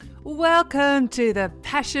Welcome to the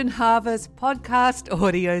Passion Harvest podcast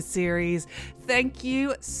audio series. Thank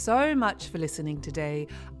you so much for listening today.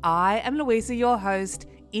 I am Louisa, your host,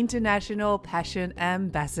 International Passion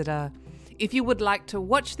Ambassador. If you would like to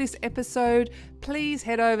watch this episode, please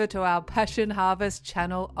head over to our Passion Harvest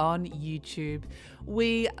channel on YouTube.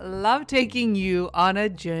 We love taking you on a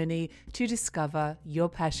journey to discover your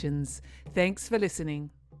passions. Thanks for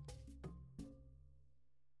listening.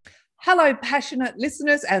 Hello, passionate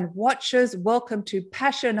listeners and watchers. Welcome to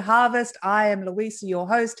Passion Harvest. I am Louisa, your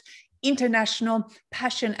host, International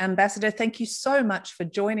Passion Ambassador. Thank you so much for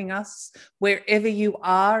joining us wherever you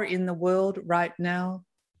are in the world right now.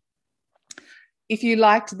 If you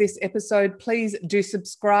liked this episode, please do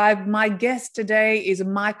subscribe. My guest today is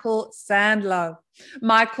Michael Sandler.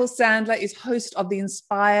 Michael Sandler is host of the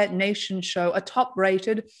Inspire Nation Show, a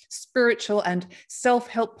top-rated spiritual and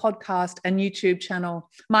self-help podcast and YouTube channel.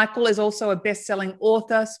 Michael is also a best-selling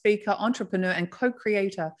author, speaker, entrepreneur, and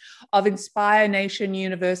co-creator of Inspire Nation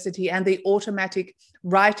University and the Automatic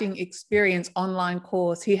Writing Experience online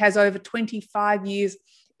course. He has over 25 years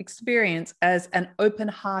experience as an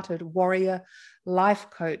open-hearted warrior life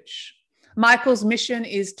coach. Michael's mission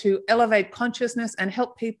is to elevate consciousness and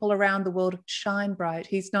help people around the world shine bright.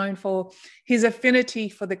 He's known for his affinity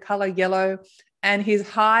for the color yellow and his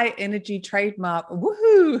high energy trademark.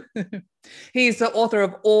 Woohoo! He's the author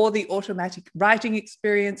of All the Automatic Writing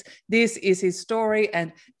Experience. This is his story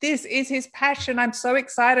and this is his passion. I'm so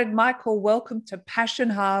excited. Michael, welcome to Passion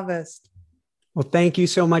Harvest. Well, thank you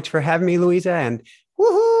so much for having me, Louisa, and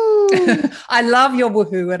woohoo! I love your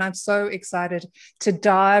woohoo, and I'm so excited to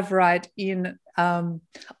dive right in.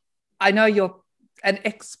 I know you're an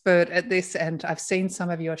expert at this, and I've seen some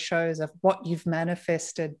of your shows of what you've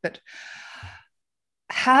manifested, but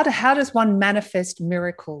how does one manifest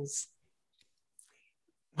miracles?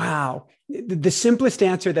 Wow. The simplest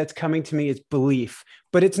answer that's coming to me is belief,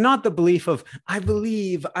 but it's not the belief of, I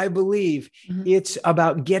believe. Mm-hmm. It's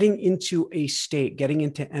about getting into a state, getting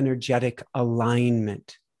into energetic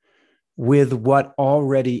alignment with what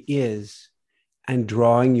already is and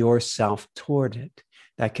drawing yourself toward it.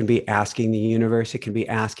 That can be asking the universe, it can be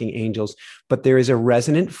asking angels, but there is a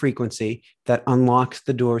resonant frequency that unlocks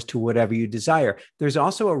the doors to whatever you desire. There's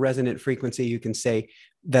also a resonant frequency, you can say,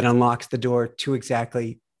 that unlocks the door to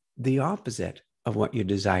exactly the opposite of what you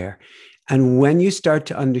desire. And when you start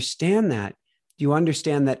to understand that, you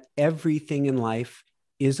understand that everything in life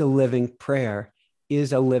is a living prayer,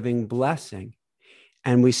 is a living blessing.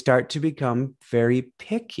 And we start to become very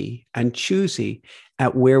picky and choosy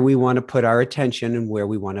at where we want to put our attention and where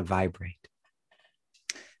we want to vibrate.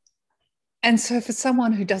 And so for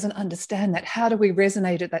someone who doesn't understand that, how do we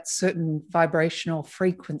resonate at that certain vibrational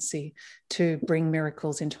frequency to bring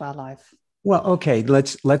miracles into our life? Well, okay,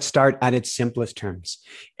 let's start at its simplest terms.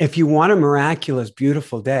 If you want a miraculous,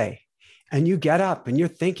 beautiful day, and you get up and you're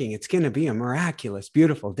thinking it's going to be a miraculous,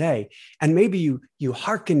 beautiful day, and maybe you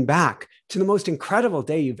hearken back to the most incredible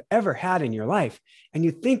day you've ever had in your life, and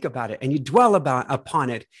you think about it and you dwell upon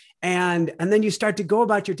it, and then you start to go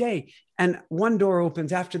about your day, and one door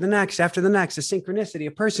opens after the next, a synchronicity,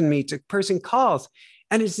 a person meets, a person calls,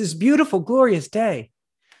 and it's this beautiful, glorious day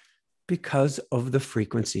because of the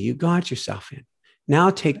frequency you got yourself in. Now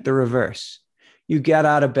take the reverse. You get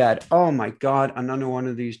out of bed. Oh my God, another one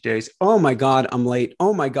of these days. Oh my God, I'm late.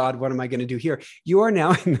 Oh my God, what am I going to do here? You are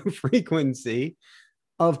now in the frequency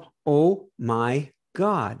of, oh my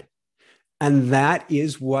God. And that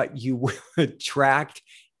is what you will attract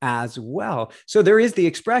as well. So there is the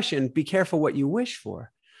expression, be careful what you wish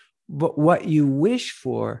for. But what you wish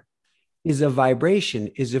for is a vibration,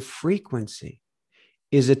 is a frequency,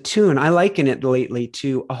 is a tune. I liken it lately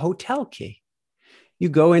to a hotel key. You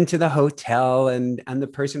go into the hotel and the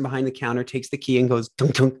person behind the counter takes the key and goes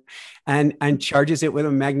dunk, dunk, and charges it with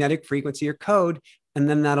a magnetic frequency or code, and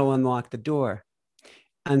then that'll unlock the door.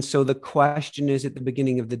 And so the question is at the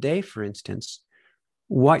beginning of the day, for instance,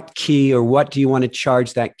 what key or what do you want to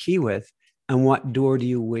charge that key with, and what door do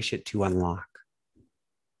you wish it to unlock?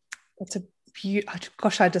 That's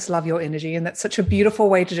gosh, I just love your energy, and that's such a beautiful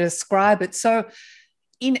way to describe it. So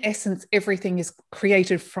in essence, everything is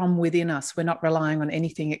created from within us. We're not relying on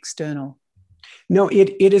anything external. No,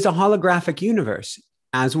 it is a holographic universe,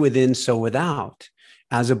 as within, so without,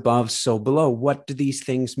 as above, so below. What do these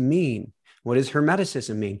things mean? What does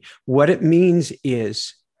Hermeticism mean? What it means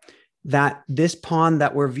is that this pond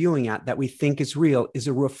that we're viewing at, that we think is real, is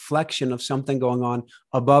a reflection of something going on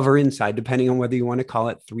above or inside, depending on whether you want to call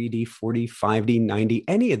it 3D, 4D, 5D, 9D,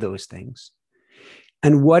 any of those things.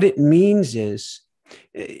 And what it means is,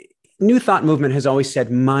 New Thought movement has always said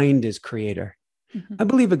mind is creator. Mm-hmm. I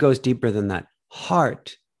believe it goes deeper than that.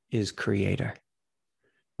 Heart is creator.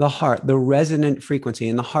 The heart, the resonant frequency,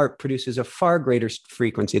 and the heart produces a far greater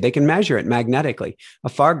frequency. They can measure it magnetically, a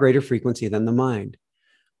far greater frequency than the mind.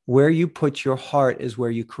 Where you put your heart is where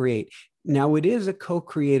you create. Now, it is a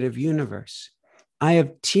co-creative universe. I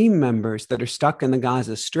have team members that are stuck in the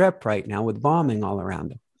Gaza Strip right now with bombing all around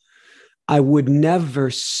them. I would never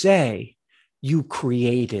say you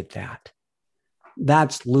created that.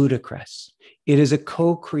 That's ludicrous. It is a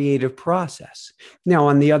co-creative process. Now,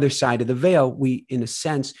 on the other side of the veil, we, in a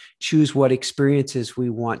sense, choose what experiences we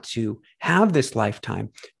want to have this lifetime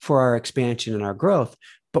for our expansion and our growth.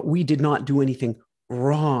 But we did not do anything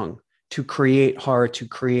wrong to create horror, to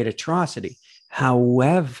create atrocity.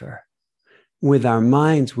 However, with our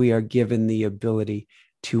minds, we are given the ability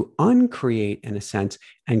to uncreate, in a sense,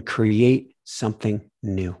 and create something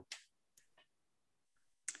new.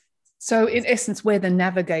 So in essence, we're the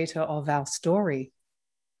navigator of our story.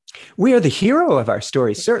 We are the hero of our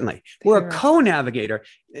story, certainly. We're a co-navigator.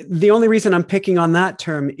 The only reason I'm picking on that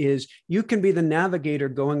term is you can be the navigator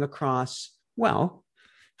going across, well,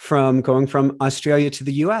 from going from Australia to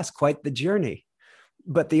the US, quite the journey.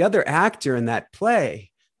 But the other actor in that play,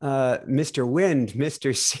 Mr. Wind,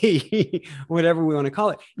 Mr. Sea, whatever we want to call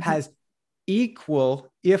it, has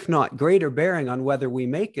equal, if not greater, bearing on whether we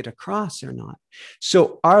make it across or not.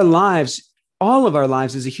 So our lives, all of our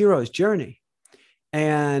lives, is a hero's journey.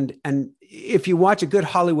 And if you watch a good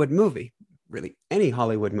Hollywood movie, really any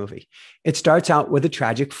Hollywood movie, it starts out with a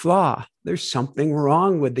tragic flaw. There's something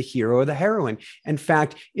wrong with the hero or the heroine. In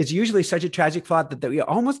fact, it's usually such a tragic flaw that we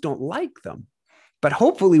almost don't like them. But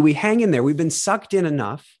hopefully we hang in there. We've been sucked in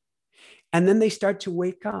enough. And then they start to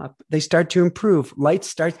wake up. They start to improve. Light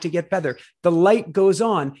starts to get better. The light goes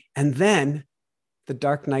on. And then the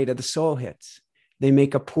dark night of the soul hits. They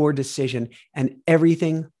make a poor decision and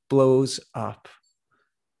everything blows up.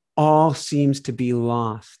 All seems to be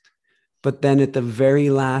lost. But then at the very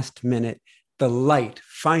last minute, the light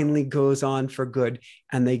finally goes on for good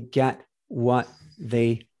and they get what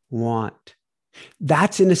they want.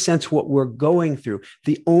 That's, in a sense, what we're going through.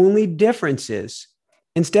 The only difference is,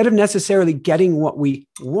 instead of necessarily getting what we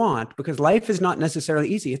want, because life is not necessarily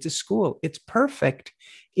easy. It's a school. It's perfect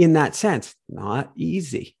in that sense. Not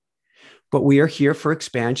easy. But we are here for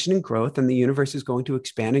expansion and growth, and the universe is going to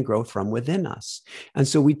expand and grow from within us. And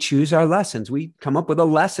so we choose our lessons. We come up with a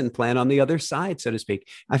lesson plan on the other side, so to speak.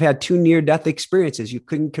 I've had 2 near-death experiences. You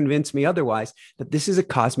couldn't convince me otherwise that this is a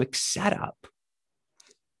cosmic setup.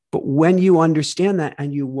 But when you understand that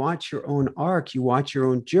and you watch your own arc, you watch your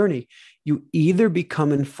own journey, you either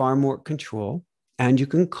become in far more control and you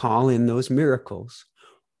can call in those miracles,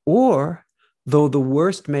 or though the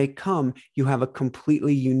worst may come, you have a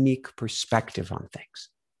completely unique perspective on things.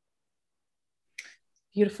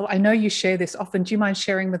 Beautiful. I know you share this often. Do you mind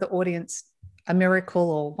sharing with the audience a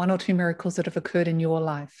miracle or 1 or 2 miracles that have occurred in your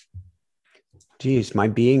life? Geez, my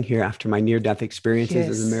being here after my near-death experiences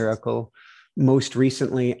is a miracle. Most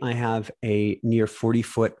recently, I have a near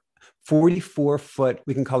 44 foot,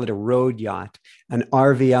 we can call it a road yacht, an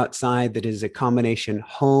RV outside that is a combination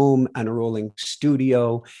home and a rolling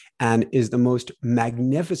studio and is the most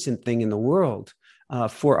magnificent thing in the world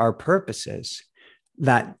for our purposes.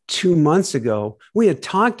 That 2 months ago, we had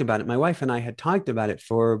talked about it. My wife and I had talked about it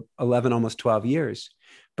for 11, almost 12 years.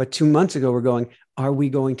 But 2 months ago, we're going, are we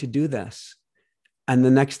going to do this? And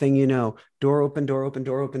the next thing you know, door open, door open,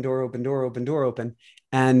 door open, door open, door open, door open.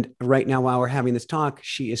 And right now, while we're having this talk,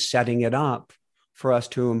 she is setting it up for us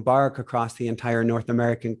to embark across the entire North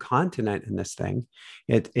American continent in this thing.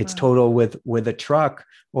 It's total with a truck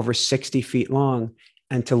over 60 feet long,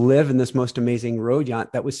 and to live in this most amazing road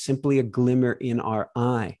yacht that was simply a glimmer in our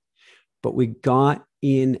eye. But we got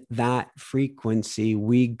in that frequency,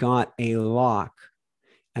 we got a lock.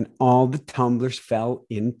 And all the tumblers fell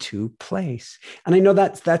into place. And I know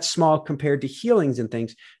that's small compared to healings and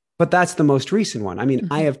things, but that's the most recent one. I mean,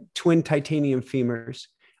 I have twin titanium femurs.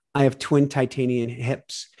 I have twin titanium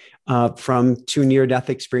hips from 2 near-death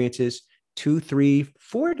experiences 2, 3,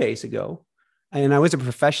 4 days ago. And I was a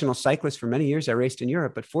professional cyclist for many years. I raced in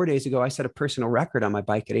Europe, but 4 days ago, I set a personal record on my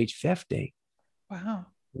bike at age 50. Wow.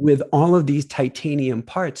 With all of these titanium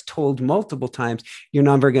parts, told multiple times, you're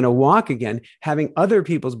never going to walk again, having other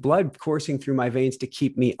people's blood coursing through my veins to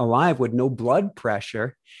keep me alive with no blood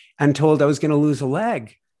pressure, and told I was going to lose a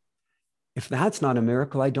leg. If that's not a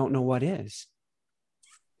miracle, I don't know what is.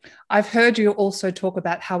 I've heard you also talk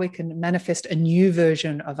about how we can manifest a new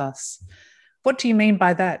version of us. What do you mean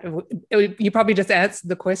by that? You probably just answered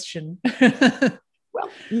the question. Well,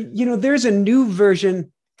 there's a new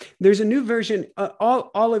version. There's a new version.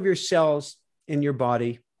 All of your cells in your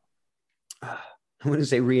body, I want to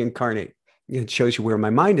say reincarnate. It shows you where my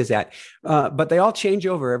mind is at. But they all change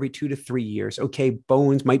over every 2 to 3 years. Okay,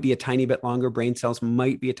 bones might be a tiny bit longer, brain cells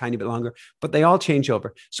might be a tiny bit longer, but they all change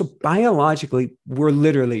over. So biologically, we're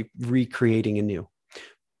literally recreating anew.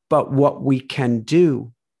 But what we can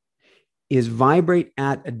do is vibrate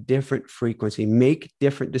at a different frequency, make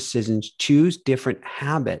different decisions, choose different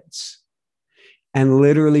habits, and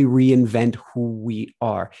literally reinvent who we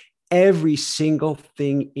are. Every single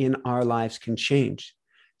thing in our lives can change.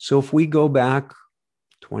 So if we go back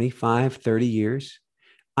 25, 30 years,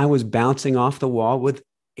 I was bouncing off the wall with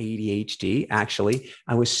ADHD. Actually,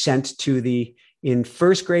 I was sent in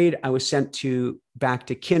first grade, I was sent back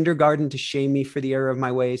to kindergarten to shame me for the error of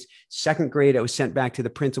my ways. Second grade, I was sent back to the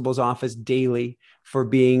principal's office daily for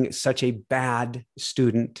being such a bad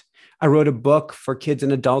student. I wrote a book for kids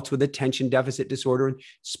and adults with attention deficit disorder and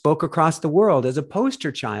spoke across the world as a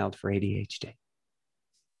poster child for ADHD.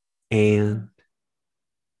 And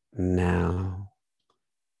now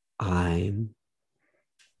I'm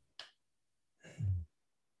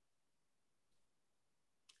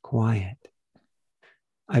quiet.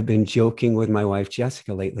 I've been joking with my wife,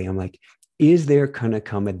 Jessica, lately. I'm like, is there going to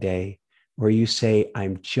come a day where you say,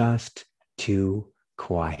 I'm just too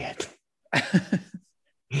quiet?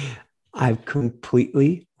 I've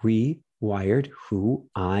completely rewired who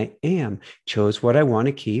I am, chose what I want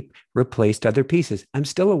to keep, replaced other pieces. I'm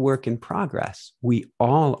still a work in progress. We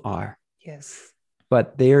all are. Yes.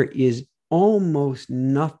 But there is almost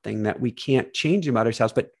nothing that we can't change about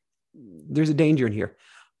ourselves. But there's a danger in here.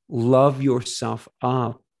 Love yourself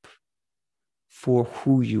up for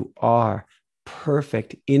who you are,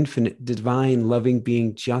 perfect, infinite, divine, loving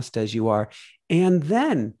being, just as you are. And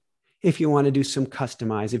then if you want to do some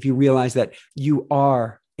customize, if you realize that you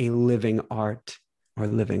are a living art or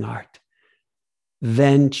living art,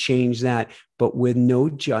 then change that, but with no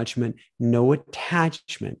judgment, no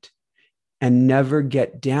attachment, and never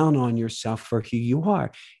get down on yourself for who you are.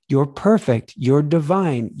 You're perfect. You're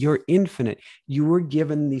divine. You're infinite. You were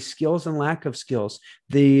given these skills and lack of skills,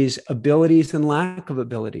 these abilities and lack of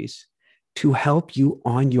abilities to help you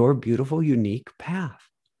on your beautiful, unique path.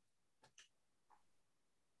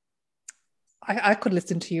 I could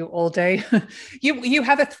listen to you all day. You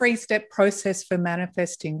have a 3-step process for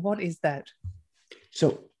manifesting. What is that?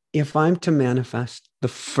 So if I'm to manifest, the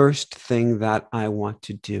first thing that I want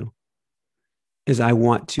to do is I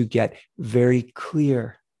want to get very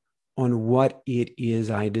clear on what it is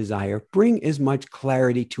I desire. Bring as much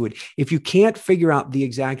clarity to it. If you can't figure out the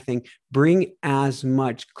exact thing, bring as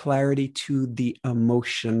much clarity to the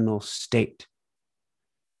emotional state.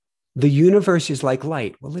 The universe is like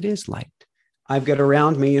light. Well, it is light. I've got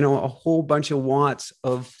around me, a whole bunch of watts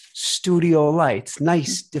of studio lights,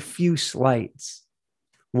 nice diffuse lights,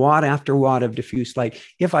 watt after watt of diffuse light.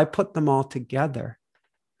 If I put them all together,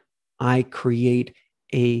 I create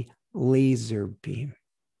a laser beam.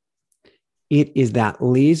 It is that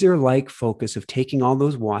laser-like focus of taking all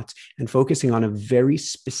those watts and focusing on a very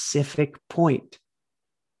specific point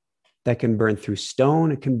that can burn through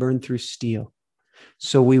stone, it can burn through steel.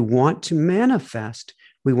 So we want to manifest,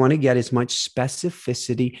 we want to get as much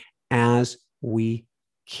specificity as we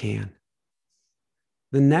can.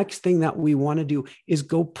 The next thing that we want to do is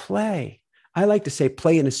go play. I like to say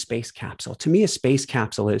play in a space capsule. To me, a space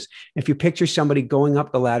capsule is if you picture somebody going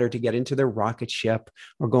up the ladder to get into their rocket ship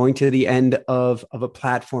or going to the end of a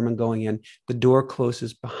platform and going in, the door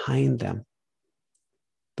closes behind them.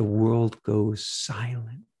 The world goes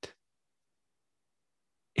silent.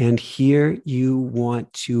 And here you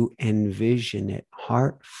want to envision it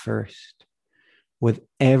heart first with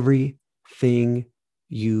everything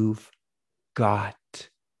you've got.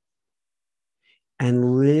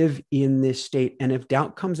 And live in this state. And if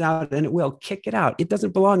doubt comes out, and it will, kick it out. It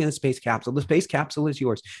doesn't belong in the space capsule. The space capsule is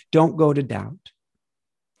yours. Don't go to doubt.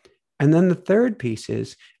 And then the third piece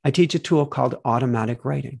is I teach a tool called automatic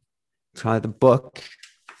writing. It's called the book,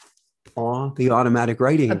 The Automatic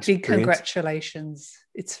Writing A Experience. big congratulations.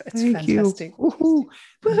 It's Thank fantastic. You.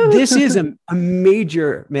 This is a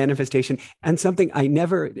major manifestation and something I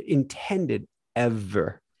never intended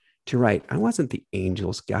ever to write. I wasn't the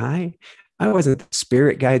angels guy. I wasn't the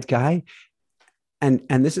spirit guide guy.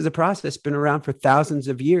 And this is a process been around for thousands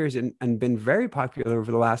of years and been very popular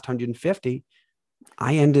over the last 150.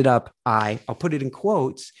 I ended up, I'll put it in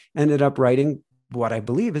quotes, ended up writing what I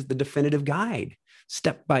believe is the definitive guide,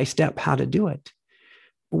 step by step, how to do it.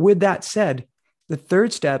 With that said, the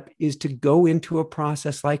third step is to go into a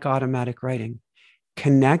process like automatic writing,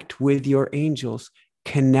 connect with your angels,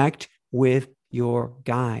 connect with your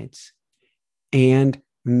guides, and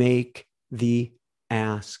make the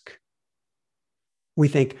ask. We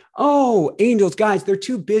think, oh, angels, guides, they're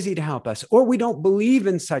too busy to help us, or we don't believe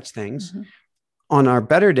in such things. Mm-hmm. On our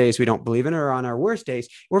better days, we don't believe in it, or on our worst days,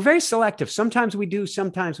 we're very selective. Sometimes we do,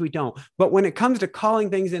 sometimes we don't. But when it comes to calling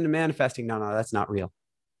things into manifesting, no, that's not real.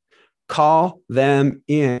 Call them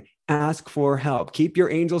in. Ask for help. Keep your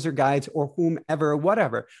angels or guides or whomever, or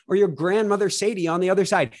whatever, or your grandmother Sadie on the other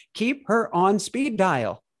side. Keep her on speed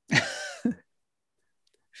dial.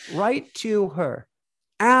 Write to her.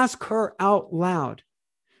 Ask her out loud.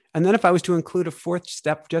 And then if I was to include a fourth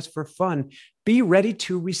step just for fun, be ready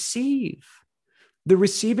to receive. The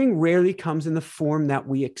receiving rarely comes in the form that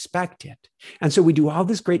we expect it. And so we do all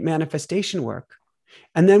this great manifestation work.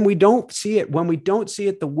 And then we don't see it. When we don't see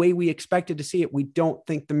it the way we expected to see it, we don't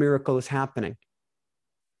think the miracle is happening.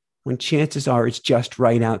 When chances are it's just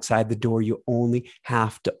right outside the door. You only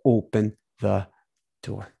have to open the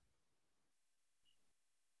door.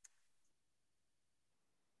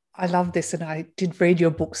 I love this. And I did read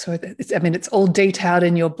your book. So it's all detailed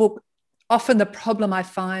in your book. Often the problem I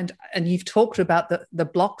find, and you've talked about the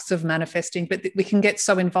blocks of manifesting, but we can get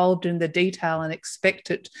so involved in the detail and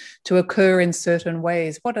expect it to occur in certain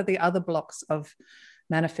ways. What are the other blocks of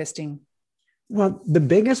manifesting? Well, the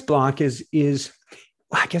biggest block is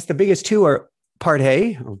I guess the biggest two are part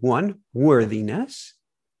A, one, worthiness.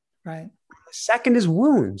 Right. Second is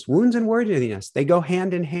wounds and worthiness. They go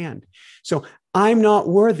hand in hand. So I'm not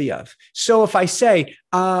worthy of. So if I say,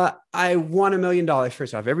 I want $1 million,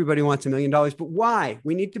 first off, everybody wants $1 million, but why?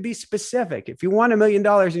 We need to be specific. If you want $1 million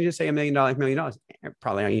and you just say $1 million, it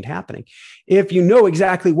probably ain't happening. If you know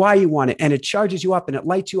exactly why you want it and it charges you up and it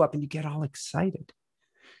lights you up and you get all excited,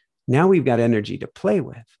 now we've got energy to play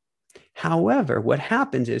with. However, what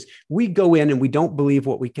happens is we go in and we don't believe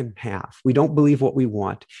what we can have. We don't believe what we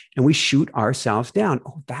want, and we shoot ourselves down.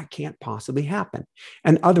 Oh, that can't possibly happen.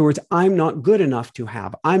 In other words, I'm not good enough to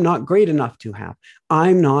have. I'm not great enough to have.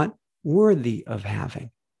 I'm not worthy of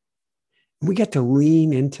having. We get to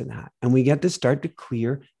lean into that, and we get to start to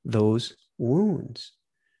clear those wounds.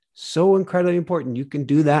 So incredibly important. You can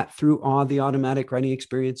do that through the automatic writing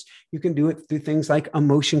experience. You can do it through things like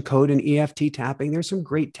emotion code and EFT tapping. There's some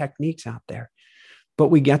great techniques out there, but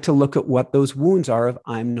we get to look at what those wounds are of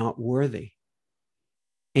I'm not worthy.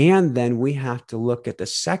 And then we have to look at the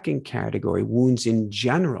second category, wounds in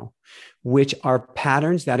general, which are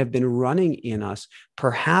patterns that have been running in us,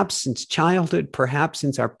 perhaps since childhood, perhaps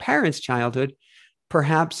since our parents' childhood,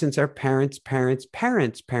 perhaps since our parents'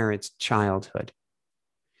 childhood.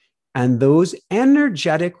 And those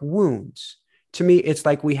energetic wounds, to me, it's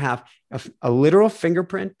like we have a literal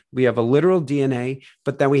fingerprint, we have a literal DNA,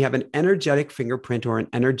 but then we have an energetic fingerprint or an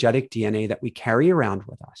energetic DNA that we carry around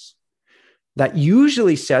with us. That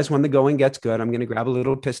usually says when the going gets good, I'm going to grab a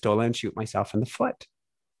little pistola and shoot myself in the foot.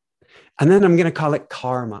 And then I'm going to call it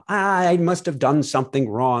karma. I must have done something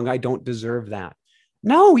wrong. I don't deserve that.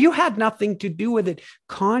 No, you had nothing to do with it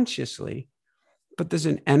consciously, but there's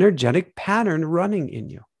an energetic pattern running in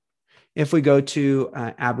you. If we go to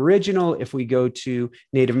Aboriginal, if we go to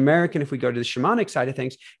Native American, if we go to the shamanic side of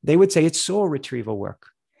things, they would say it's soul retrieval work.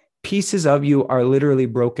 Pieces of you are literally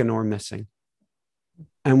broken or missing.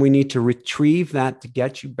 And we need to retrieve that to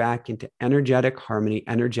get you back into energetic harmony,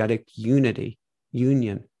 energetic unity,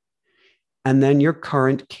 union. And then your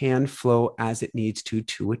current can flow as it needs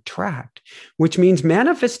to attract, which means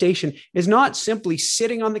manifestation is not simply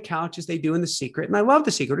sitting on the couch as they do in The Secret. And I love The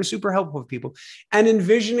Secret. It's super helpful for people. And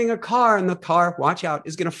envisioning a car, and the car, watch out,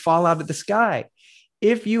 is going to fall out of the sky.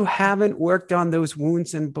 If you haven't worked on those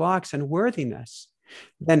wounds and blocks and worthiness,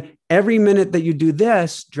 then every minute that you do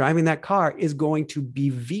this, driving that car is going to be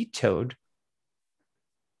vetoed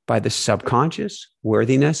by the subconscious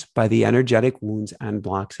worthiness, by the energetic wounds and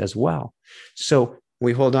blocks as well. So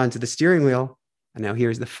we hold on to the steering wheel. And now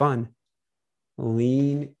here's the fun.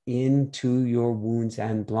 Lean into your wounds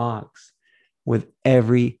and blocks with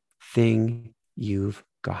everything you've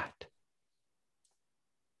got.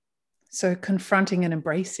 So confronting and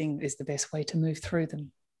embracing is the best way to move through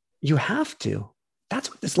them. You have to. That's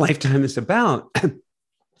what this lifetime is about.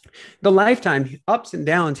 The lifetime, ups and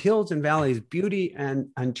downs, hills and valleys, beauty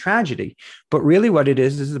and tragedy. But really what it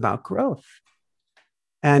is about growth.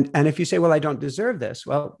 And if you say, well, I don't deserve this,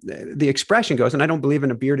 well, the expression goes, and I don't believe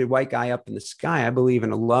in a bearded white guy up in the sky. I believe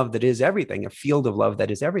in a love that is everything, a field of love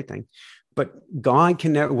that is everything. But God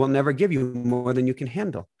will never give you more than you can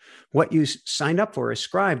handle. What you signed up for,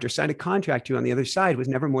 ascribed, or signed a contract to on the other side was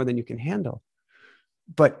never more than you can handle.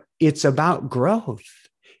 But it's about growth.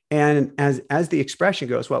 And as the expression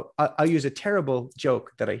goes, well, I'll use a terrible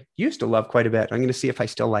joke that I used to love quite a bit. I'm going to see if I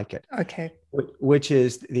still like it. Okay. Which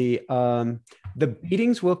is the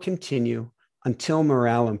beatings will continue until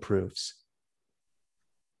morale improves.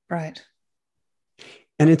 Right.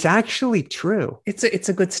 And it's actually true. It's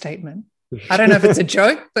a good statement. I don't know if it's a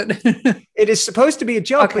joke, but it is supposed to be a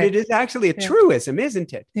joke, okay. But it is actually a truism,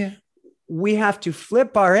 isn't it? Yeah. We have to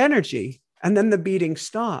flip our energy and then the beatings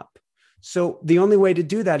stop. So the only way to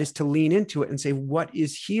do that is to lean into it and say, what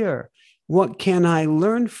is here? What can I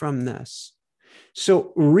learn from this?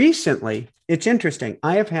 So recently, it's interesting.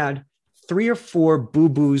 I have had 3 or 4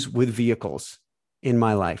 boo-boos with vehicles in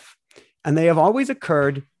my life, and they have always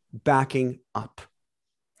occurred backing up.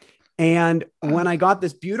 And when I got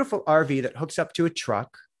this beautiful RV that hooks up to a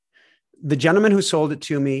truck, the gentleman who sold it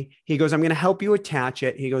to me, he goes, I'm going to help you attach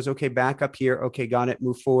it. He goes, okay, back up here. Okay, got it.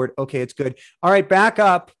 Move forward. Okay, it's good. All right, back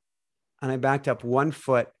up. And I backed up 1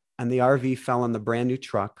 foot and the RV fell on the brand new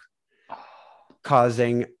truck,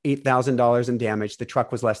 causing $8,000 in damage. The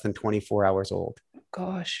truck was less than 24 hours old.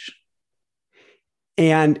 Gosh.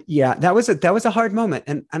 And yeah, that was a hard moment.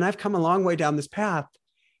 And I've come a long way down this path.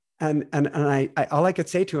 And I all I could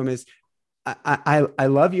say to him is, I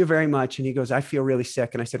love you very much. And he goes, I feel really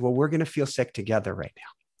sick. And I said, well, we're going to feel sick together right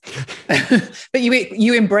now. But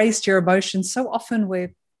you embraced your emotions. So often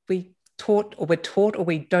we're taught or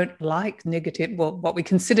we don't like negative, well, what we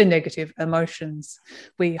consider negative emotions.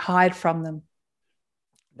 We hide from them.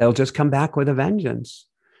 They'll just come back with a vengeance.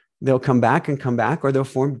 They'll come back, or they'll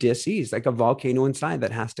form dis-ease, like a volcano inside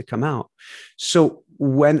that has to come out. So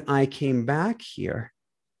when I came back here,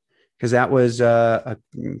 because that was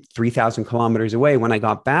 3,000 kilometers away, when I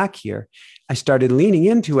got back here, I started leaning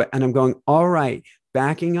into it and I'm going, all right,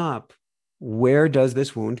 backing up, where does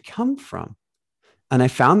this wound come from? And I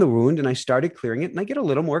found the wound and I started clearing it, and I get a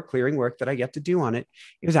little more clearing work that I get to do on it.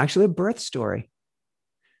 It was actually a birth story.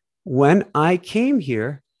 When I came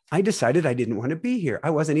here, I decided I didn't want to be here. I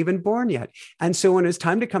wasn't even born yet. And so when it was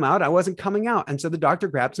time to come out, I wasn't coming out. And so the doctor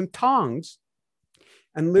grabbed some tongs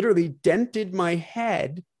and literally dented my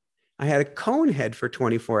head. I had a cone head for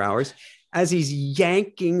 24 hours as he's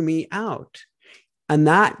yanking me out. And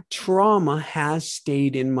that trauma has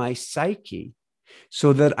stayed in my psyche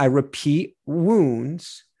so that I repeat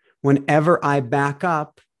wounds whenever I back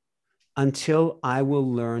up until I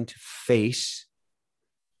will learn to face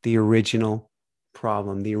the original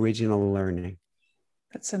problem, the original learning.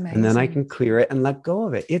 That's amazing. And then I can clear it and let go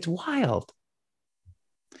of it. It's wild.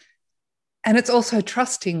 And it's also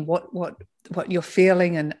trusting what you're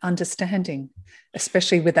feeling and understanding,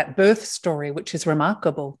 especially with that birth story, which is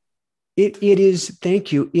remarkable. It is.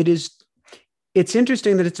 Thank you. It's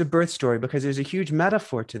interesting that it's a birth story because there's a huge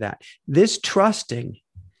metaphor to that. This trusting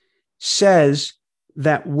says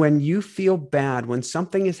that when you feel bad, when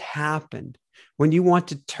something has happened, when you want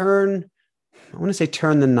to turn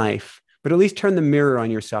the knife, but at least turn the mirror on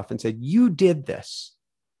yourself and say, you did this.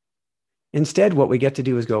 Instead, what we get to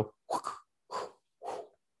do is go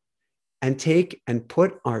and take and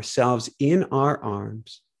put ourselves in our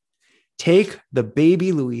arms. Take the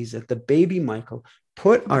baby Louisa, the baby Michael,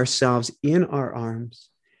 put ourselves in our arms.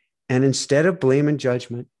 And instead of blame and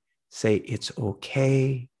judgment, say, it's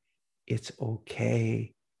okay. It's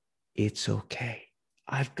okay. It's okay.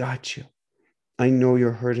 I've got you. I know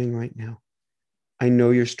you're hurting right now. I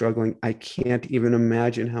know you're struggling. I can't even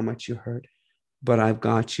imagine how much you hurt, but I've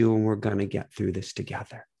got you and we're going to get through this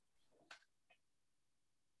together.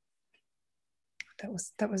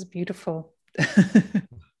 That was beautiful.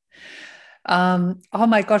 Oh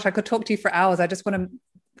my gosh, I could talk to you for hours.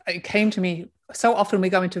 It came to me so often we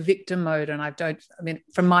go into victim mode, and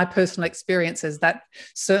from my personal experiences, that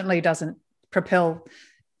certainly doesn't propel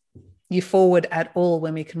you forward at all.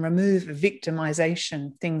 When we can remove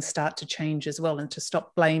victimization, things start to change as well, and to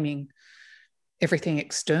stop blaming everything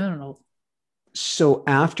external. So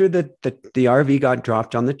after the RV got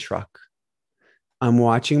dropped on the truck, I'm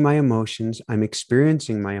watching my emotions. I'm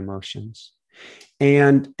experiencing my emotions.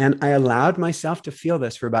 And I allowed myself to feel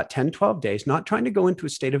this for about 10, 12 days, not trying to go into a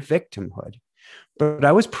state of victimhood, but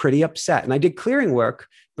I was pretty upset. And I did clearing work,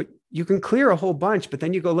 but you can clear a whole bunch, but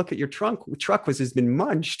then you go look at your trunk. The truck has been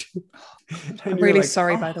munched. I'm really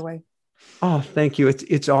sorry, by the way. Oh, thank you.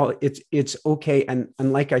 It's okay. And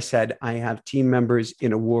like I said, I have team members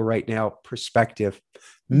in a war right now perspective.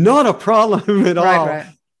 Not a problem at all. Right.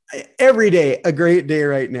 Every day, a great day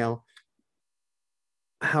right now.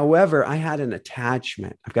 However, I had an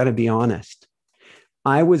attachment. I've got to be honest.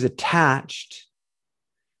 I was attached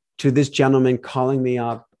to this gentleman calling me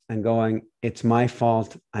up and going, it's my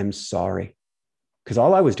fault. I'm sorry. Because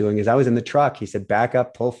all I was doing is I was in the truck. He said, back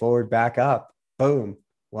up, pull forward, back up. Boom.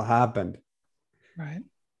 What happened? Right.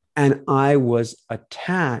 And I was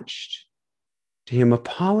attached to him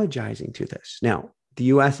apologizing to this. Now, the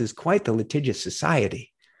US is quite the litigious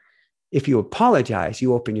society. If you apologize,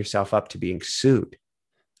 you open yourself up to being sued.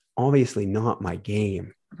 obviously not my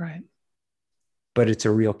game, Right. but it's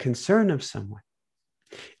a real concern of someone.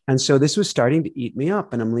 And so this was starting to eat me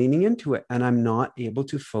up, and I'm leaning into it, and I'm not able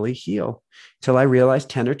to fully heal till I realized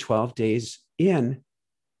 10 or 12 days in,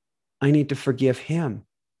 I need to forgive him.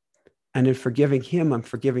 And in forgiving him, I'm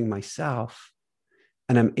forgiving myself,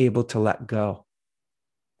 and I'm able to let go.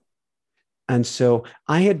 And so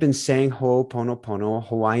I had been saying Ho'oponopono,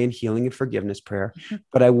 Hawaiian healing and forgiveness prayer,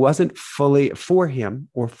 but I wasn't fully for him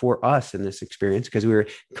or for us in this experience because we were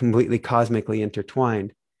completely cosmically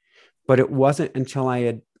intertwined. But it wasn't until I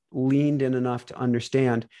had leaned in enough to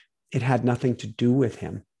understand it had nothing to do with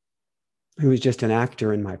him. He was just an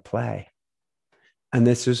actor in my play. And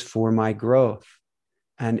this was for my growth.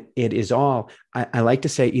 And it is all, I like to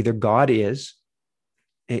say either God is,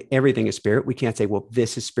 everything is spirit. We can't say, well,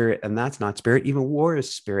 this is spirit and that's not spirit. Even war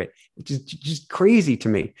is spirit, which is just crazy to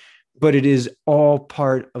me. But it is all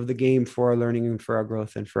part of the game for our learning and for our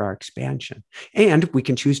growth and for our expansion. And we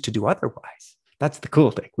can choose to do otherwise. That's the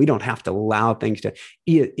cool thing. We don't have to allow things to,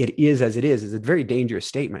 it is as it is. It's a very dangerous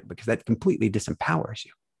statement because that completely disempowers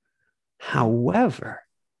you. However,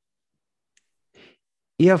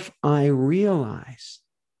 if I realize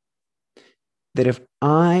that if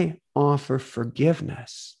I offer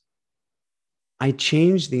forgiveness, I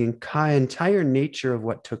change the entire nature of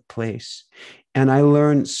what took place. And I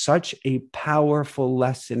learned such a powerful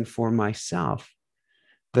lesson for myself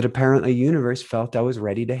that apparently universe felt I was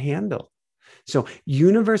ready to handle. So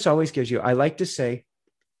universe always gives you, I like to say,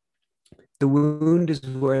 the wound is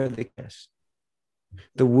where the kiss.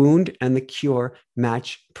 The wound and the cure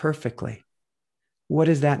match perfectly. What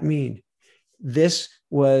does that mean? This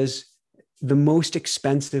was the most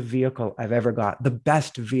expensive vehicle I've ever got, the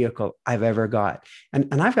best vehicle I've ever got. And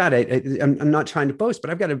I've got I'm not trying to boast, but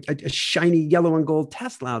I've got a shiny yellow and gold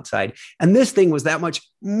Tesla outside. And this thing was that much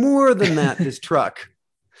more than that, this truck.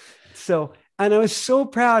 So, and I was so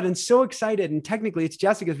proud and so excited. And technically it's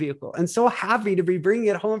Jessica's vehicle and so happy to be bringing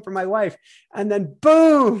it home for my wife. And then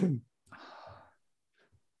boom,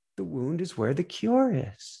 the wound is where the cure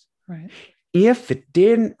is. Right. If it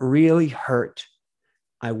didn't really hurt,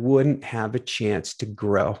 I wouldn't have a chance to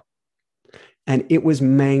grow. And it was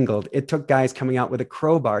mangled. It took guys coming out with a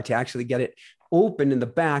crowbar to actually get it open in the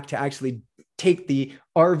back to actually take the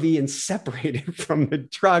RV and separate it from the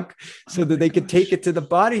truck so that they could take it to the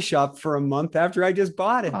body shop for a month after I just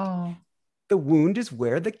bought it. Oh. The wound is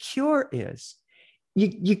where the cure is.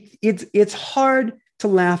 It's hard to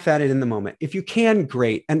laugh at it in the moment. If you can,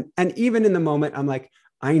 great. And even in the moment, I'm like,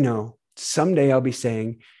 I know someday I'll be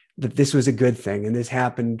saying that this was a good thing and this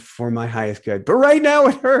happened for my highest good. But right now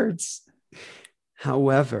it hurts.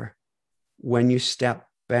 However, when you step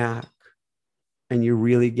back and you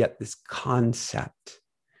really get this concept,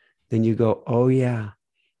 then you go, oh yeah,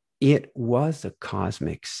 it was a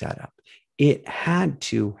cosmic setup. It had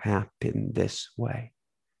to happen this way.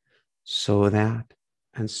 So that,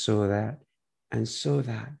 and so that, and so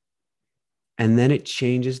that. And then it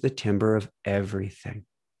changes the timbre of everything.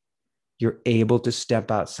 You're able to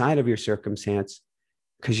step outside of your circumstance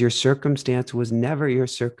because your circumstance was never your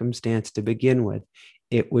circumstance to begin with.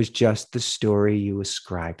 It was just the story you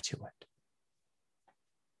ascribed to it.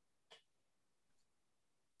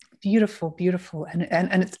 Beautiful, beautiful.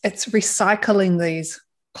 And it's recycling these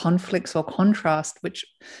conflicts or contrast, which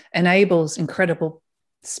enables incredible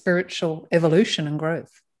spiritual evolution and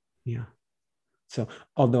growth. Yeah. So,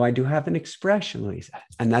 although I do have an expression, Lisa,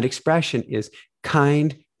 and that expression is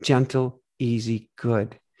kind, gentle, easy,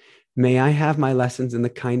 good. May I have my lessons in the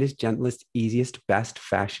kindest, gentlest, easiest, best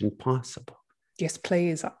fashion possible? Yes,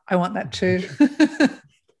 please. I want that too.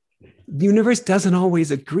 The universe doesn't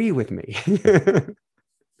always agree with me.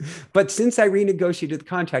 But since I renegotiated the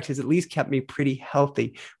contract, it's at least kept me pretty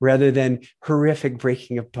healthy rather than horrific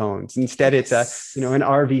breaking of bones. Instead, yes. It's an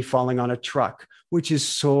RV falling on a truck, which is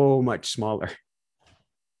so much smaller.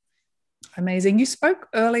 Amazing. You spoke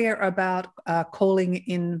earlier about calling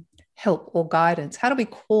in help or guidance. How do we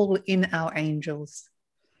call in our angels?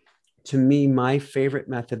 To me, my favorite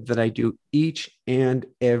method that I do each and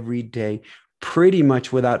every day, pretty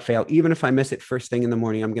much without fail, even if I miss it first thing in the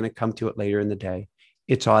morning, I'm going to come to it later in the day.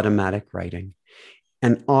 It's automatic writing.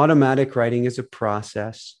 And automatic writing is a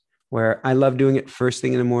process where I love doing it first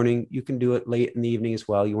thing in the morning. You can do it late in the evening as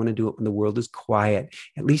well. You want to do it when the world is quiet,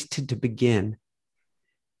 at least to begin,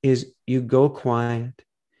 is you go quiet,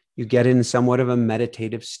 you get in somewhat of a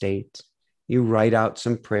meditative state, you write out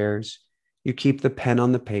some prayers, you keep the pen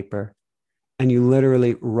on the paper, and you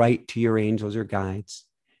literally write to your angels or guides.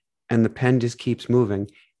 And the pen just keeps moving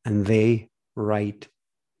and they write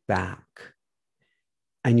back.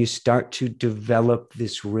 And you start to develop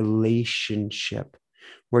this relationship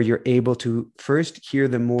where you're able to first hear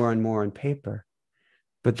them more and more on paper,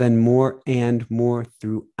 but then more and more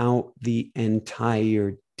throughout the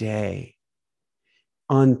entire day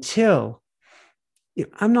until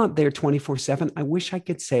I'm not there 24/7. I wish I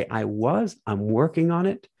could say I was. I'm working on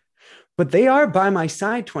it. But they are by my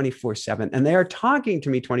side 24/7 and they are talking to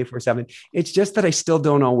me 24/7. It's just that I still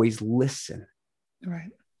don't always listen.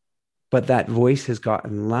 Right. But that voice has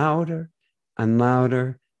gotten louder and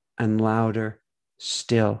louder and louder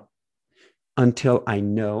still until I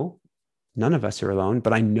know none of us are alone,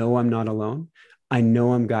 but I know I'm not alone. I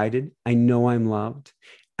know I'm guided. I know I'm loved.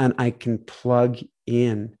 And I can plug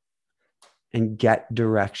in and get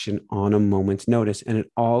direction on a moment's notice. And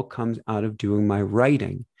it all comes out of doing my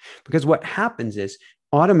writing. Because what happens is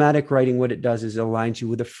automatic writing, what it does is it aligns you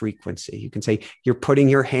with a frequency. You can say you're putting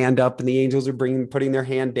your hand up and the angels are putting their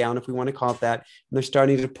hand down, if we want to call it that, and they're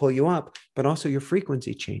starting to pull you up, but also your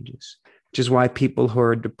frequency changes, which is why people who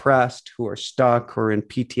are depressed, who are stuck, who are in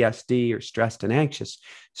PTSD or stressed and anxious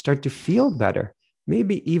start to feel better,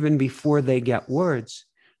 maybe even before they get words,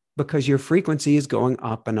 because your frequency is going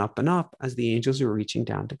up and up and up as the angels are reaching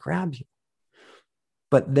down to grab you.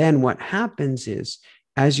 But then what happens is,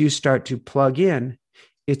 as you start to plug in,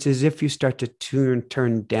 it's as if you start to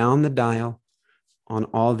turn down the dial on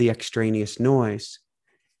all the extraneous noise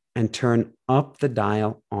and turn up the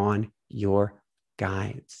dial on your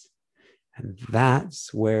guides. And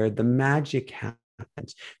that's where the magic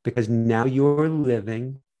happens, because now you're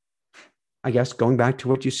living, I guess, going back to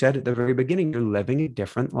what you said at the very beginning, you're living a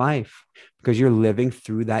different life because you're living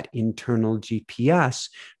through that internal GPS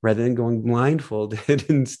rather than going blindfolded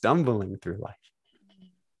and stumbling through life.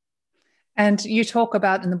 And you talk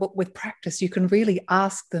about in the book, with practice, you can really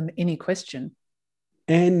ask them any question.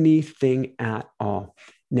 Anything at all.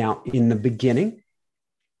 Now, in the beginning,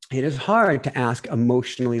 it is hard to ask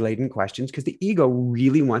emotionally laden questions because the ego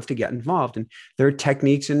really wants to get involved. And there are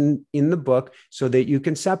techniques in the book so that you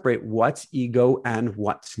can separate what's ego and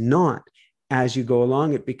what's not. As you go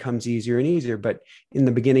along, it becomes easier and easier. But in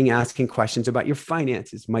the beginning, asking questions about your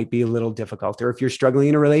finances might be a little difficult, or if you're struggling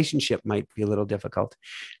in a relationship, might be a little difficult.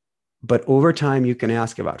 But over time, you can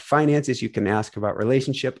ask about finances. You can ask about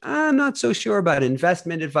relationship. I'm not so sure about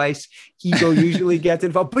investment advice. Ego usually gets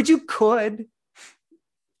involved, but you could.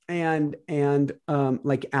 And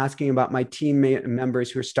like asking about my teammate members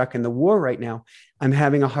who are stuck in the war right now, I'm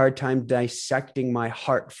having a hard time dissecting my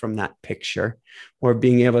heart from that picture or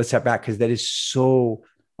being able to step back because that is so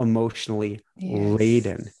emotionally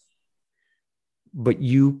laden. But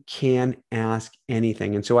you can ask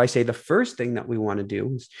anything. And so I say the first thing that we want to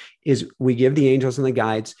do is we give the angels and the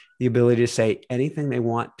guides the ability to say anything they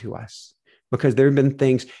want to us, because there have been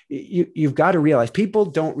things you've got to realize. People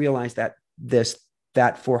don't realize that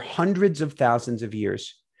for hundreds of thousands of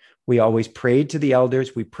years, we always prayed to the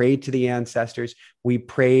elders, we prayed to the ancestors, we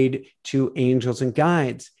prayed to angels and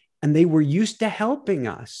guides, and they were used to helping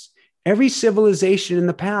us. Every civilization in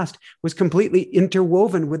the past was completely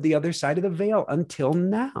interwoven with the other side of the veil until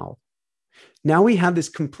now. Now we have this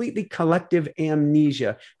completely collective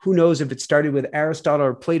amnesia. Who knows if it started with Aristotle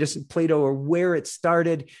or Plato or where it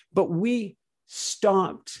started, but we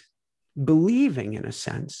stopped believing in a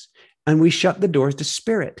sense, and we shut the doors to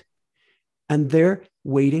spirit. And they're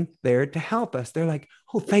waiting there to help us. They're like,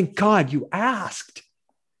 oh, thank God you asked.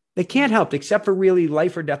 They can't help except for really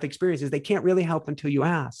life or death experiences. They can't really help until you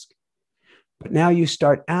ask. But now you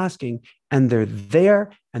start asking, and they're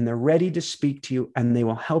there and they're ready to speak to you, and they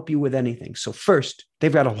will help you with anything. So first,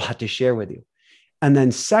 they've got a lot to share with you. And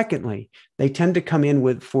then secondly, they tend to come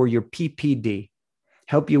in for your PPD,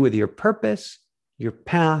 help you with your purpose, your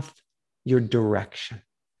path, your direction.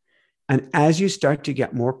 And as you start to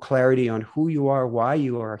get more clarity on who you are, why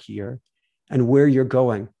you are here, and where you're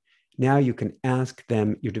going, now you can ask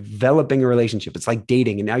them. You're developing a relationship. It's like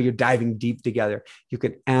dating, and now you're diving deep together. You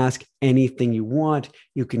can ask anything you want.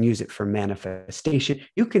 You can use it for manifestation.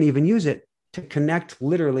 You can even use it to connect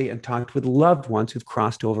literally and talk with loved ones who've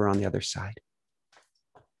crossed over on the other side.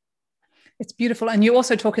 It's beautiful. And you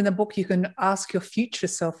also talk in the book, you can ask your future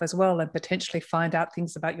self as well and potentially find out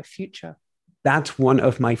things about your future. That's one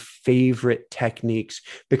of my favorite techniques,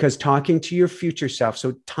 because talking to your future self.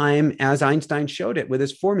 So time, as Einstein showed it with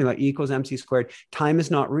his formula, E equals MC squared, time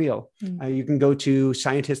is not real. You can go to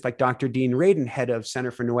scientists like Dr. Dean Radin, head of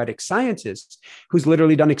Center for Noetic Sciences, who's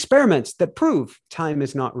literally done experiments that prove time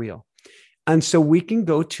is not real. And so we can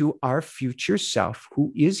go to our future self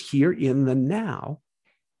who is here in the now,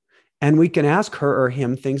 and we can ask her or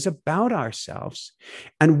him things about ourselves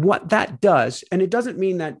and what that does. And it doesn't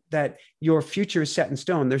mean that your future is set in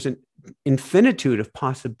stone. There's an infinitude of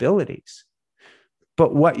possibilities.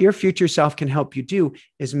 But what your future self can help you do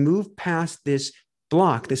is move past this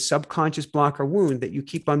block, this subconscious block or wound that you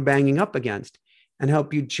keep on banging up against, and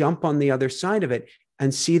help you jump on the other side of it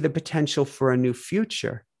and see the potential for a new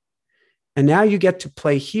future. And now you get to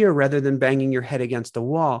play here rather than banging your head against the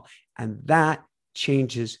wall. And that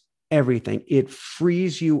changes everything. It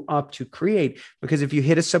frees you up to create, because if you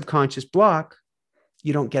hit a subconscious block,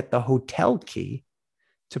 you don't get the hotel key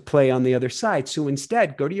to play on the other side. So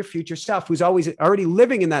instead, go to your future self, who's always already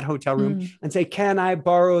living in that hotel room, and say, can I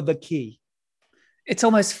borrow the key? It's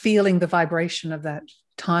almost feeling the vibration of that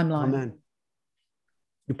timeline. Amen.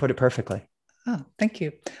 You put it perfectly. Oh, thank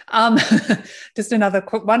you. Just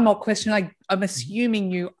one more question. I'm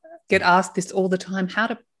assuming you get asked this all the time. How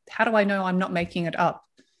do I know I'm not making it up?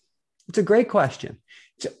 It's a great question.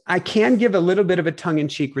 So I can give a little bit of a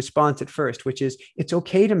tongue-in-cheek response at first, which is it's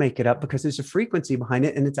okay to make it up because there's a frequency behind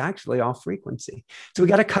it, and it's actually all frequency. So we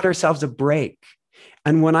got to cut ourselves a break.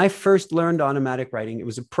 And when I first learned automatic writing, it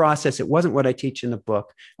was a process. It wasn't what I teach in the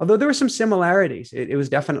book, although there were some similarities. It was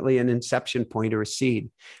definitely an inception point or a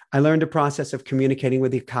seed. I learned a process of communicating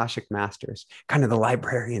with the Akashic masters, kind of the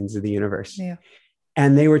librarians of the universe. Yeah.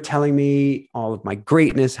 And they were telling me all of my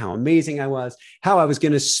greatness, how amazing I was, how I was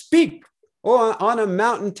going to speak on a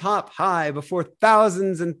mountaintop high before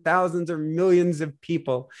thousands and thousands or millions of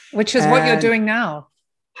people. Which is what you're doing now.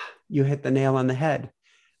 You hit the nail on the head.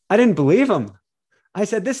 I didn't believe them. I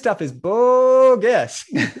said, this stuff is bogus.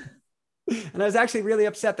 And I was actually really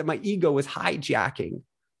upset that my ego was hijacking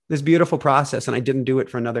this beautiful process. And I didn't do it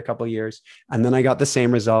for another couple of years. And then I got the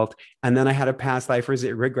same result. And then I had a past life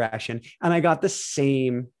regression. And I got the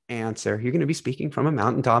same answer. You're going to be speaking from a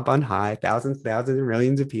mountaintop on high, thousands and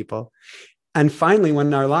millions of people. And finally, when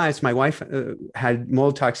in our lives, my wife had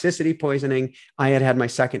mold toxicity poisoning. I had my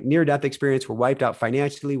second near-death experience. We're wiped out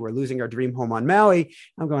financially. We're losing our dream home on Maui.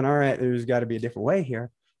 I'm going, all right, there's got to be a different way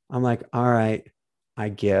here. I'm like, all right, I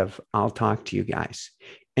give. I'll talk to you guys.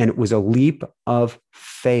 And it was a leap of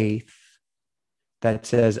faith that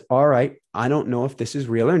says, all right, I don't know if this is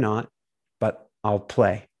real or not, but I'll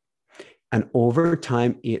play. And over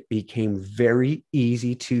time, it became very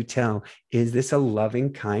easy to tell, is this a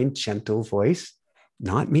loving, kind, gentle voice?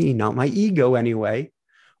 Not me, not my ego anyway.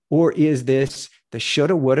 Or is this the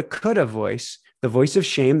shoulda, woulda, coulda voice, the voice of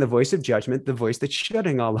shame, the voice of judgment, the voice that's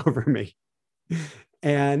shoulding all over me?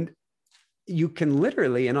 And you can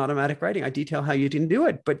literally, in automatic writing, I detail how you can do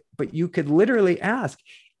it, but you could literally ask,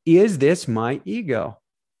 is this my ego?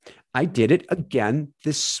 I did it again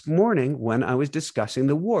this morning when I was discussing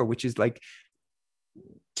the war, which is like,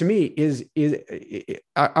 to me,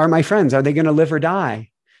 are my friends, are they going to live or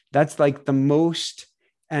die? That's like the most,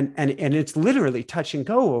 and it's literally touch and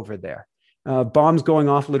go over there. Bombs going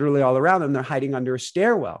off literally all around them. They're hiding under a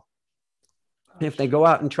stairwell. And if they go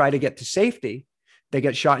out and try to get to safety, they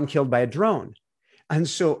get shot and killed by a drone. And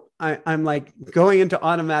so I'm like going into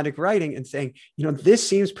automatic writing and saying, this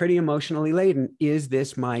seems pretty emotionally laden. Is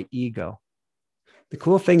this my ego? The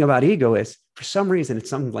cool thing about ego is, for some reason, it's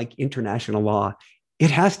something like international law. It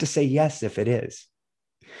has to say yes if it is.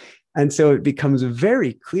 And so it becomes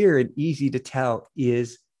very clear and easy to tell,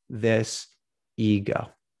 is this ego?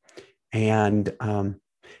 And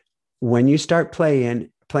when you start playing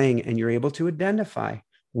and you're able to identify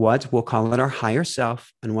what we'll call it our higher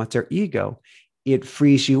self and what's our ego, it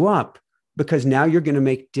frees you up, because now you're going to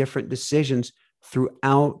make different decisions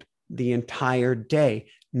throughout the entire day,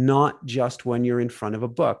 not just when you're in front of a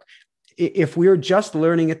book. If we're just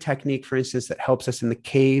learning a technique, for instance, that helps us in the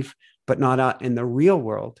cave, but not out in the real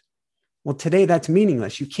world, well, today that's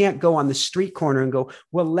meaningless. You can't go on the street corner and go,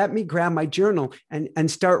 well, let me grab my journal and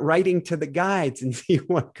start writing to the guides and see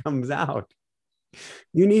what comes out.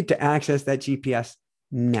 You need to access that GPS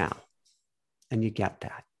now, and you get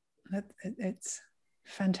that. It's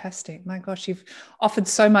fantastic. My gosh, you've offered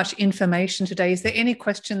so much information today. Is there any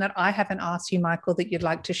question that I haven't asked you, Michael, that you'd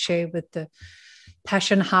like to share with the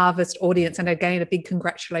Passion Harvest audience? And again, a big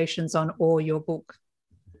congratulations on your book.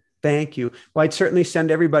 Thank you. Well, I'd certainly send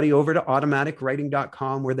everybody over to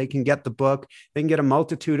automaticwriting.com, where they can get the book. They can get a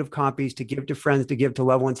multitude of copies to give to friends, to give to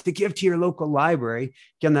loved ones, to give to your local library.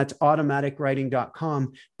 Again, that's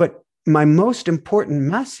automaticwriting.com. But my most important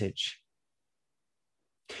message,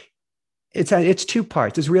 it's two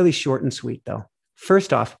parts. It's really short and sweet, though.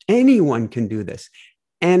 First off, anyone can do this.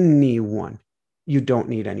 Anyone. You don't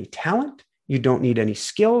need any talent. You don't need any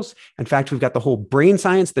skills. In fact, we've got the whole brain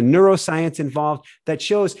science, the neuroscience involved that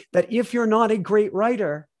shows that if you're not a great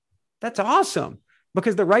writer, that's awesome,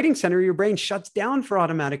 because the writing center of your brain shuts down for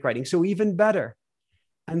automatic writing. So even better.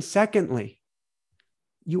 And secondly,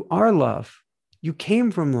 you are love. You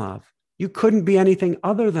came from love. You couldn't be anything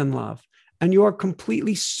other than love. and you are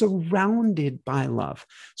completely surrounded by love.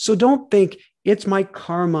 So don't think it's my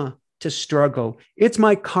karma to struggle. It's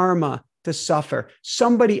my karma to suffer.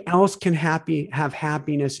 Somebody else can have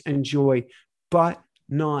happiness and joy, but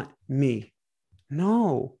not me.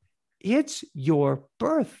 No, it's your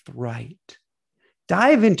birthright.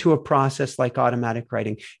 Dive into a process like automatic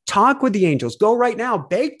writing. Talk with the angels. Go right now.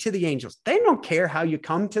 Beg to the angels. They don't care how you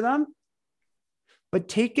come to them. But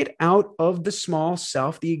take it out of the small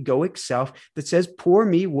self, the egoic self that says, poor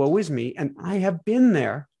me, woe is me, and I have been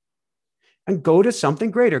there. And go to something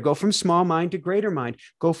greater. Go from small mind to greater mind.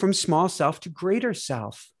 Go from small self to greater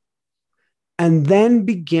self. And then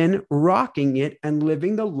begin rocking it and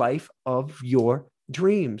living the life of your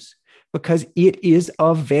dreams, because it is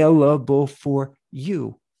available for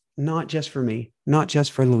you, not just for me, not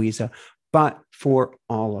just for Louisa, but for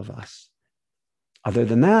all of us. Other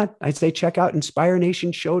than that, I'd say check out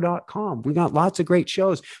inspirenationshow.com. We got lots of great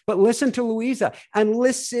shows, but listen to Louisa and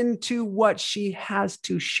listen to what she has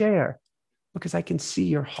to share, because I can see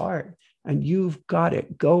your heart and you've got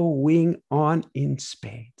it going on in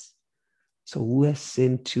spades. So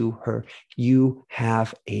listen to her. You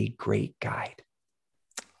have a great guide.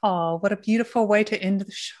 Oh, what a beautiful way to end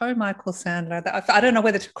the show, Michael Sandler. I don't know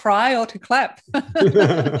whether to cry or to clap.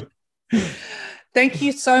 Thank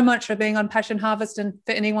you so much for being on Passion Harvest. And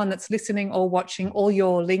for anyone that's listening or watching, all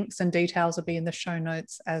your links and details will be in the show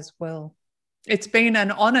notes as well. It's been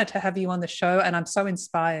an honor to have you on the show, and I'm so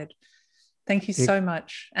inspired. Thank you so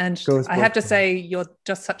much. And I have to say, you're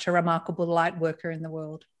just such a remarkable light worker in the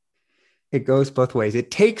world. It goes both ways. It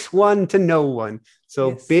takes one to know one.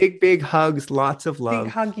 So yes. Big hugs, lots of love.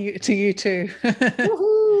 Big hug to you too.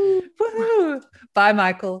 Woohoo! Woohoo! Bye,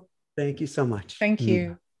 Michael. Thank you so much. Thank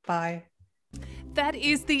you. Bye. That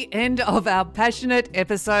is the end of our passionate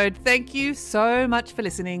episode. Thank you so much for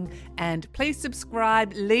listening, and please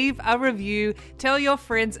subscribe, leave a review, tell your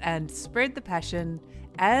friends, and spread the passion.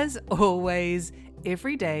 As always,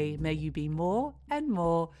 every day may you be more and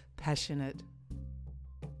more passionate.